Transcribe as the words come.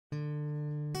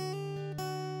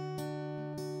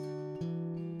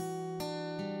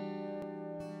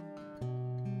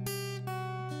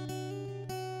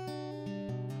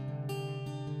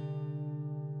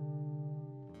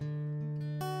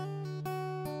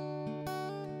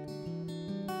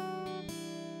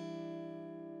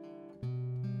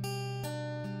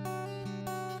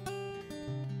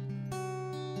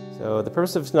So the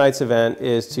purpose of tonight's event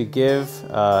is to give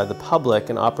the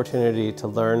public an opportunity to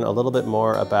learn a little bit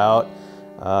more about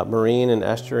marine and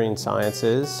estuarine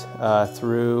sciences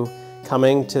through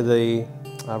coming to the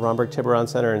Romberg Tiburon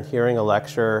Center and hearing a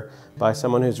lecture by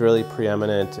someone who's really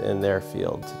preeminent in their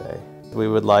field today. We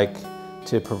would like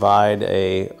to provide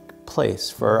a place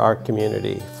for our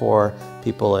community, for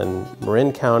people in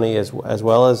Marin County as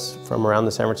well as from around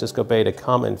the San Francisco Bay to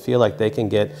come and feel like they can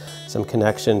get some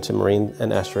connection to marine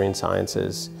and estuarine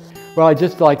sciences. Well, I'd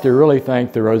just like to really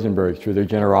thank the Rosenbergs for their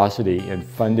generosity in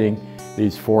funding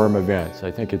these forum events.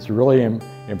 I think it's a really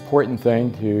important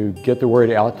thing to get the word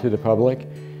out to the public,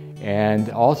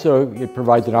 and also it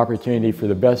provides an opportunity for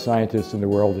the best scientists in the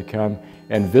world to come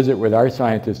and visit with our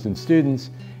scientists and students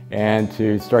and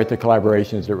to start the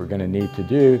collaborations that we're going to need to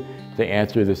do to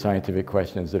answer the scientific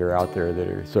questions that are out there that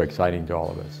are so exciting to all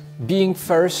of us. Being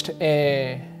first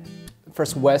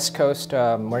West Coast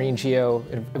Marine Geo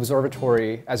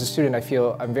Observatory, as a student, I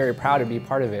feel I'm very proud to be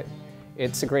part of it.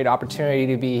 It's a great opportunity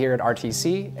to be here at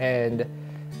RTC, and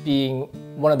being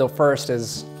one of the first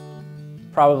is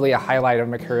probably a highlight of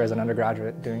my career as an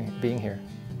undergraduate being here.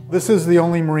 This is the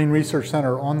only marine research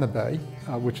center on the Bay,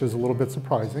 which is a little bit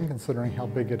surprising considering how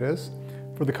big it is.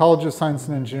 For the College of Science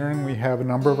and Engineering, we have a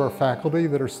number of our faculty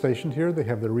that are stationed here. They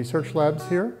have their research labs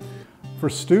here. For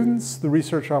students, the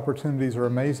research opportunities are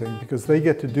amazing because they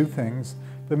get to do things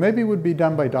that maybe would be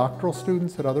done by doctoral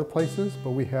students at other places,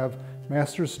 but we have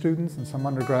master's students and some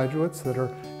undergraduates that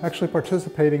are actually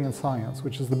participating in science,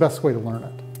 which is the best way to learn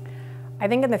it. I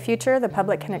think in the future, the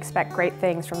public can expect great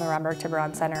things from the Romberg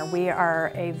Tiburon Center. We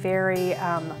are a very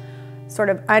sort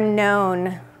of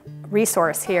unknown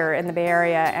resource here in the Bay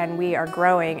Area, and we are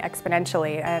growing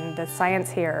exponentially, and the science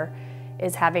here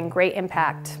is having great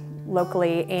impact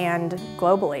locally and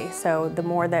globally. So the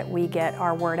more that we get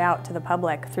our word out to the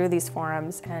public through these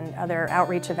forums and other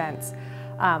outreach events,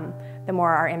 the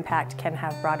more our impact can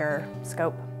have broader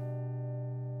scope.